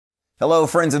Hello,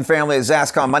 friends and family at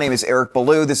Zaxcom. My name is Eric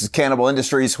Ballew. This is Cannibal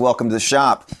Industries. Welcome to the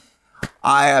shop.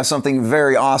 I have something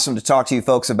very awesome to talk to you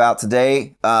folks about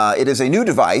today. It is a new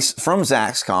device from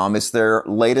Zaxcom. It's their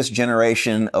latest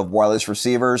generation of wireless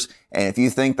receivers. And if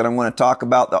you think that I'm going to talk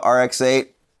about the RX8,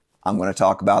 I'm going to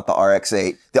talk about the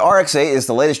RX8. The RX8 is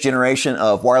the latest generation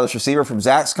of wireless receiver from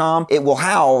Zaxcom. It will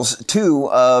house two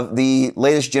of the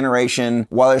latest generation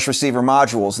wireless receiver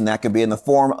modules, and that could be in the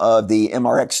form of the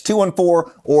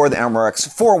MRX214 or the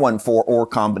MRX414 or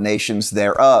combinations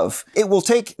thereof. It will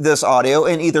take this audio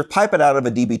and either pipe it out of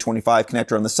a DB25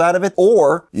 connector on the side of it,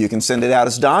 or you can send it out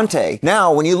as Dante.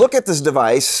 Now, when you look at this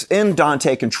device in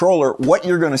Dante controller, what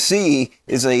you're going to see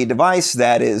is a device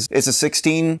that is a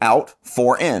 16 out,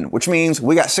 4 in, which means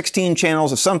we got 16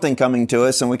 channels of something coming to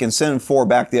us and we can send 4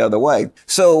 back the other way.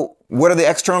 So what are the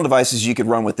external devices you could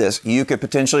run with this? You could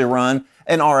potentially run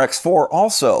an RX4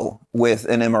 also with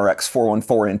an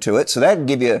MRX414 into it. So that would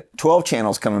give you 12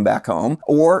 channels coming back home.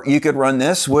 Or you could run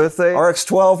this with a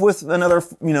RX12 with another,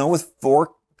 with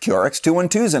 4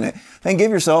 QRX212s in it and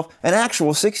give yourself an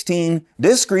actual 16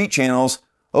 discrete channels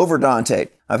over Dante.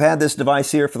 I've had this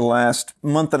device here for the last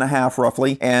month and a half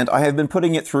roughly, and I have been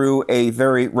putting it through a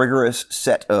very rigorous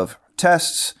set of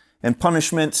tests and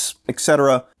punishments,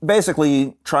 etc.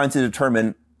 Basically trying to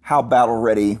determine how battle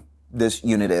ready this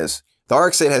unit is. The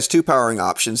RX8 has 2 powering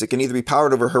options. It can either be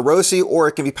powered over Hiroshi or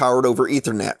it can be powered over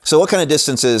Ethernet. So what kind of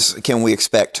distances can we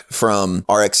expect from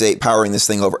RX8 powering this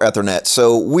thing over Ethernet?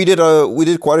 So we did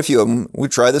quite a few of them. We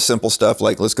tried the simple stuff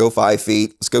like let's go 5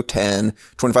 feet, let's go 10,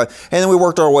 25, and then we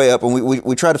worked our way up and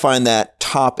we tried to find that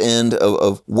top end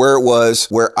of where it was,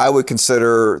 where I would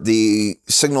consider the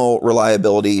signal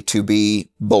reliability to be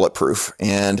bulletproof.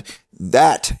 And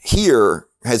that here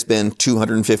has been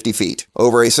 250 feet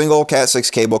over a single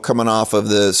Cat6 cable coming off of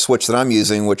the switch that I'm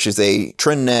using, which is a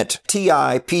TrendNet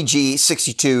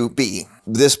TI-PG62B.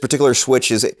 This particular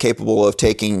switch is capable of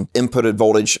taking inputted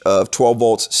voltage of 12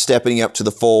 volts, stepping up to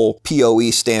the full PoE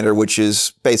standard, which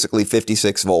is basically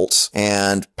 56 volts,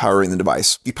 and powering the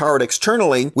device. If you power it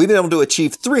externally, we've been able to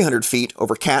achieve 300 feet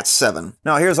over Cat7.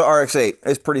 Now here's the RX8.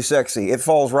 It's pretty sexy. It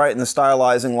falls right in the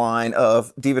stylizing line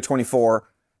of Diva 24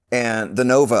 and the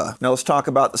Nova. Now let's talk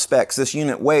about the specs. This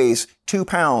unit weighs 2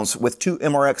 pounds with 2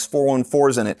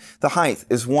 MRX414s in it. The height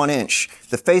is 1 inch.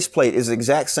 The faceplate is the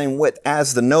exact same width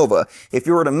as the Nova. If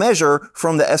you were to measure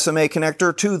from the SMA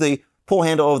connector to the pull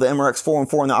handle of the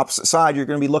MRX414 on the opposite side, you're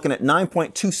going to be looking at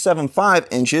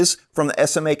 9.275 inches from the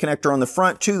SMA connector on the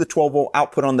front to the 12 volt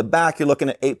output on the back. You're looking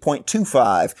at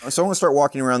 8.25. So I'm going to start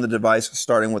walking around the device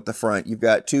starting with the front. You've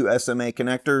got 2 SMA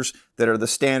connectors that are the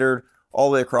standard all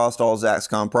the way across all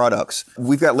Zaxcom products.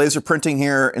 We've got laser printing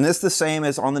here, and it's the same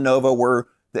as on the Nova where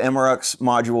the MRX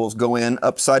modules go in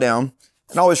upside down.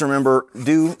 And always remember,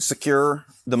 do secure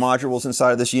the modules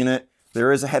inside of this unit.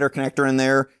 There is a header connector in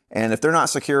there, and if they're not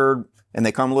secured and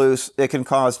they come loose, it can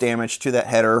cause damage to that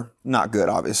header. Not good,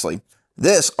 obviously.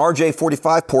 This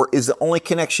RJ45 port is the only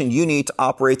connection you need to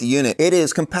operate the unit. It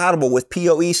is compatible with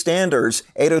PoE standards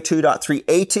 802.3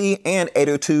 AT and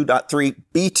 802.3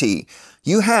 BT.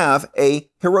 You have a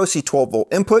Hiroshi 12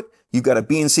 volt input. You've got a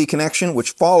BNC connection,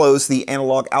 which follows the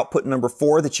analog output number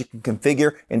 4 that you can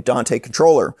configure in Dante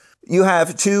controller. You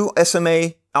have 2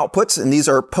 SMA outputs, and these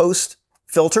are post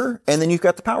filter, and then you've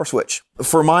got the power switch.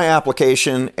 For my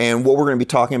application and what we're going to be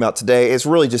talking about today is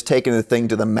really just taking the thing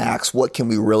to the max. What can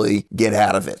we really get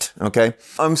out of it? Okay.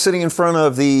 I'm sitting in front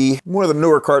of one of the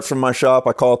newer carts from my shop.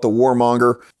 I call it the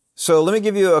Warmonger. So let me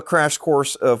give you a crash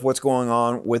course of what's going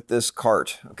on with this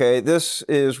cart. Okay, this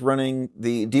is running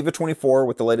the Diva 24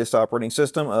 with the latest operating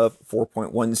system of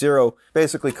 4.10.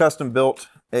 Basically custom built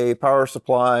a power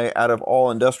supply out of all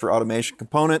industrial automation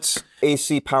components.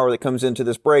 AC power that comes into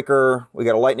this breaker. We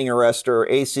got a lightning arrestor.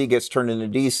 AC gets turned into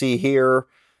DC here.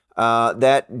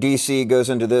 That DC goes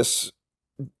into this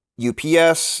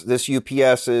UPS. This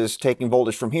UPS is taking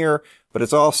voltage from here, but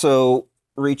it's also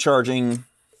recharging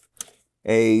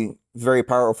a very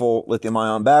powerful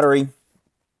lithium-ion battery.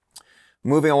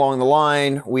 Moving along the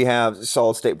line, we have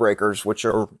solid state breakers, which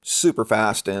are super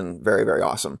fast and very, very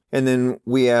awesome. And then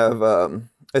we have a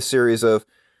series of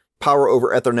power over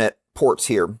Ethernet ports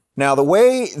here. Now, the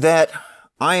way that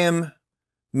I am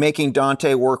making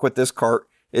Dante work with this cart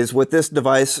is with this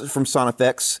device from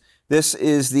Sonifex. This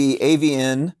is the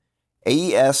AVN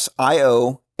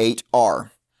AES-IO8R.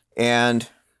 And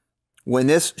when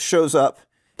this shows up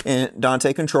in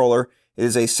Dante controller, it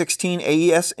is a 16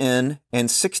 AES in and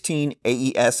 16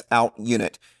 AES out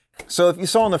unit. So if you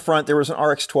saw on the front, there was an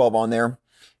RX12 on there,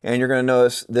 and you're going to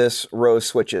notice this row of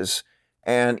switches.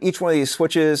 And each one of these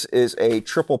switches is a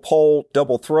triple pole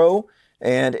double throw.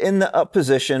 And in the up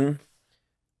position,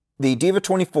 the Diva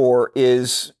 24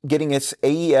 is getting its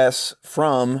AES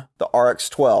from the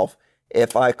RX12.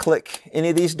 If I click any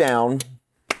of these down,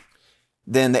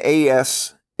 then the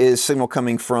AES is signal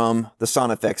coming from the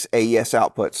sound effects AES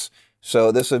outputs.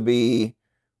 So this would be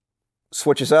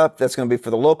switches up, that's going to be for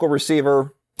the local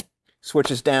receiver.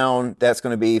 Switches down, that's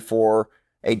going to be for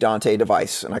a Dante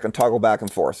device, and I can toggle back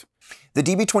and forth. The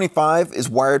DB25 is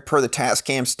wired per the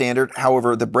Tascam standard.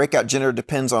 However, the breakout generator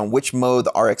depends on which mode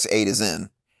the RX8 is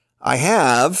in. I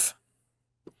have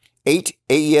 8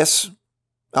 AES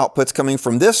outputs coming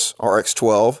from this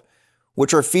RX12,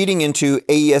 which are feeding into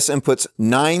AES inputs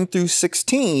 9 through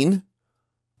 16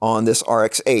 on this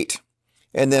RX8.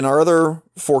 And then our other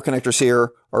 4 connectors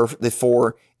here are the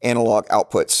 4 analog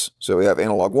outputs. So we have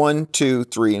analog 1, 2,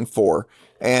 3, and 4.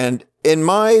 And in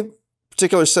my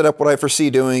particular setup, what I foresee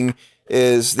doing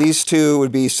is these 2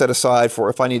 would be set aside for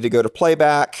if I need to go to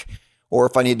playback, or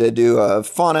if I need to do a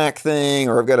phonak thing,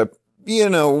 or I've got to, you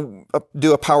know,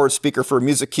 do a powered speaker for a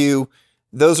music cue.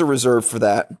 Those are reserved for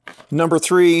that. Number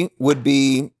 3 would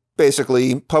be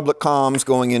basically public comms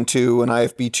going into an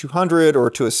IFB 200 or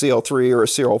to a CL3 or a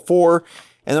CL4.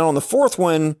 And then on the 4th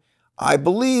one, I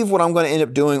believe what I'm going to end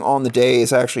up doing on the day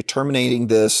is actually terminating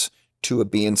this to a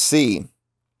BNC.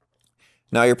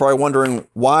 Now you're probably wondering,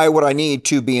 why would I need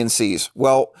 2 BNCs?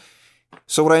 Well,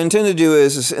 so what I intend to do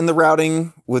is in the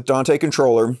routing with Dante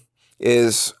controller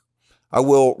is I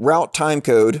will route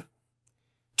timecode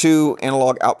to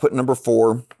analog output number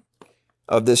 4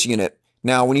 of this unit.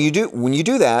 Now when you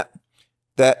do that,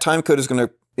 that timecode is going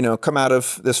to, you know, come out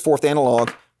of this 4th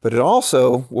analog, but it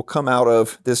also will come out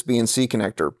of this BNC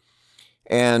connector.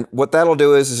 And what that'll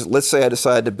do is let's say I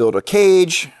decide to build a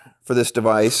cage for this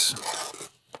device.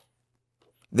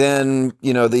 Then,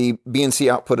 you know, the BNC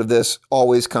output of this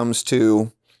always comes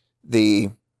to the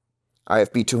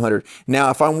IFB 200. Now,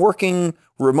 if I'm working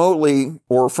remotely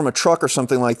or from a truck or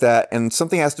something like that, and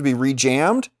something has to be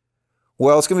rejammed,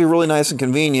 well, it's going to be really nice and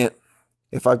convenient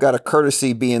if I've got a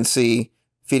courtesy BNC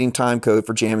feeding timecode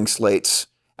for jamming slates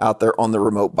out there on the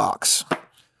remote box.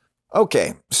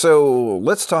 Okay, so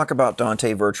let's talk about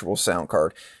Dante Virtual Sound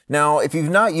Card. Now, if you've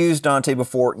not used Dante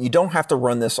before, you don't have to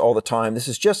run this all the time. This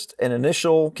is just an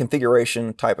initial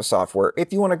configuration type of software.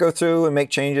 If you want to go through and make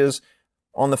changes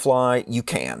on the fly, you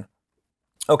can.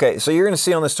 Okay, so you're going to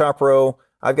see on this top row,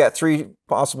 I've got 3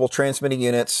 possible transmitting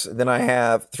units. Then I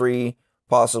have 3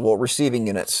 possible receiving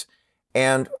units.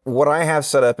 And what I have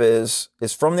set up is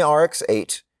from the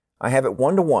RX8, I have it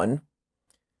 1-to-1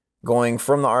 going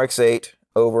from the RX8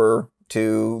 over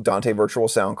to Dante Virtual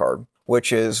Sound Card,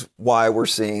 which is why we're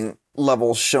seeing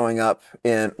levels showing up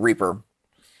in Reaper.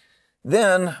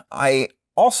 Then I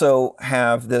also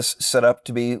have this set up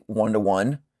to be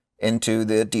 1-to-1 into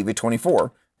the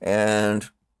DV24. And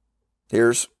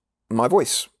here's my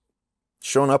voice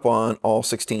showing up on all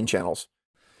 16 channels.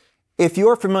 If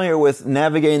you're familiar with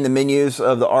navigating the menus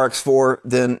of the RX4,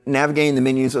 then navigating the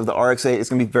menus of the RX8 is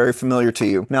going to be very familiar to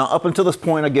you. Now, up until this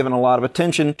point, I've given a lot of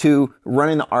attention to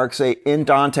running the RX8 in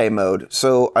Dante mode.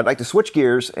 So I'd like to switch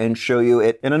gears and show you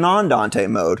it in a non-Dante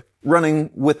mode, running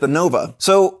with the Nova.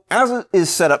 So as it is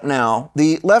set up now,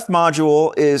 the left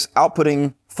module is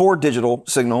outputting 4 digital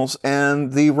signals,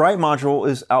 and the right module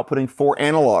is outputting 4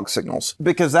 analog signals,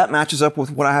 because that matches up with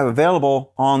what I have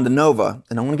available on the Nova.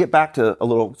 And I want to get back to a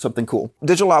little something cool.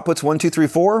 Digital outputs 1, 2, 3,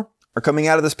 4 are coming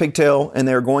out of this pigtail, and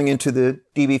they're going into the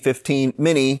DB15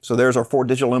 Mini. So there's our 4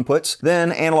 digital inputs.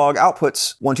 Then analog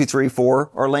outputs 1, 2, 3,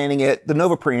 4 are landing at the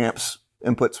Nova preamps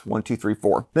inputs 1, 2, 3,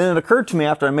 4. Then it occurred to me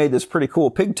after I made this pretty cool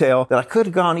pigtail that I could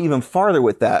have gone even farther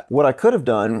with that. What I could have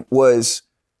done was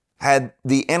had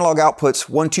the analog outputs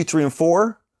 1, 2, 3, and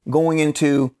 4 going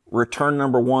into return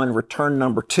number 1, return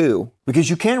number 2, because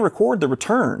you can record the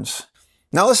returns.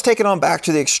 Now let's take it on back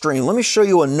to the extreme. Let me show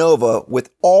you a Nova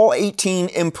with all 18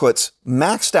 inputs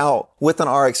maxed out with an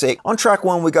RX8. On track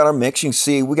 1, we got our mix. You can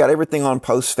see we got everything on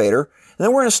post fader. And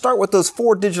then we're going to start with those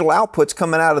 4 digital outputs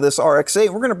coming out of this RX8.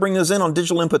 We're going to bring those in on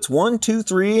digital inputs 1, 2,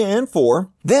 3, and 4.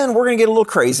 Then we're going to get a little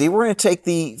crazy. We're going to take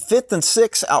the 5th and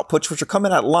 6th outputs, which are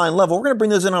coming out line level. We're going to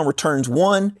bring those in on returns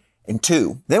 1 and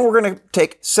 2. Then we're going to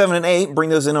take 7 and 8 and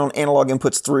bring those in on analog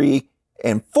inputs 3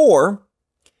 and 4.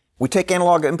 We take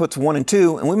analog inputs 1 and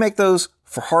 2, and we make those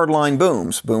for hardline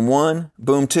booms. Boom 1,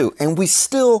 boom 2. And we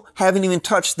still haven't even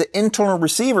touched the internal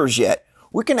receivers yet.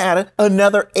 We can add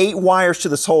another 8 wires to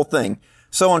this whole thing.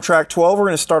 So on track 12, we're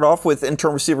going to start off with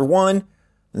internal receiver 1,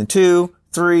 then 2,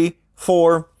 3,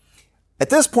 4. At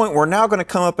this point, we're now going to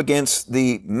come up against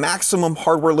the maximum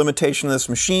hardware limitation of this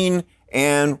machine,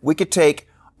 and we could take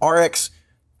RX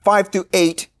 5 through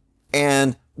 8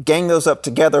 and gang those up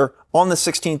together on the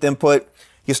 16th input.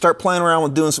 You start playing around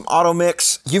with doing some auto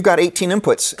mix, you've got 18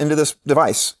 inputs into this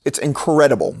device. It's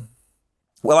incredible.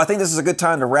 Well, I think this is a good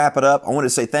time to wrap it up. I wanted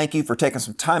to say thank you for taking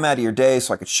some time out of your day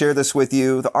so I could share this with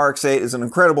you. The RX8 is an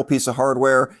incredible piece of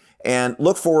hardware, and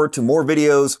look forward to more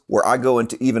videos where I go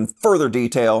into even further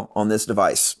detail on this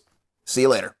device. See you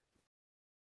later.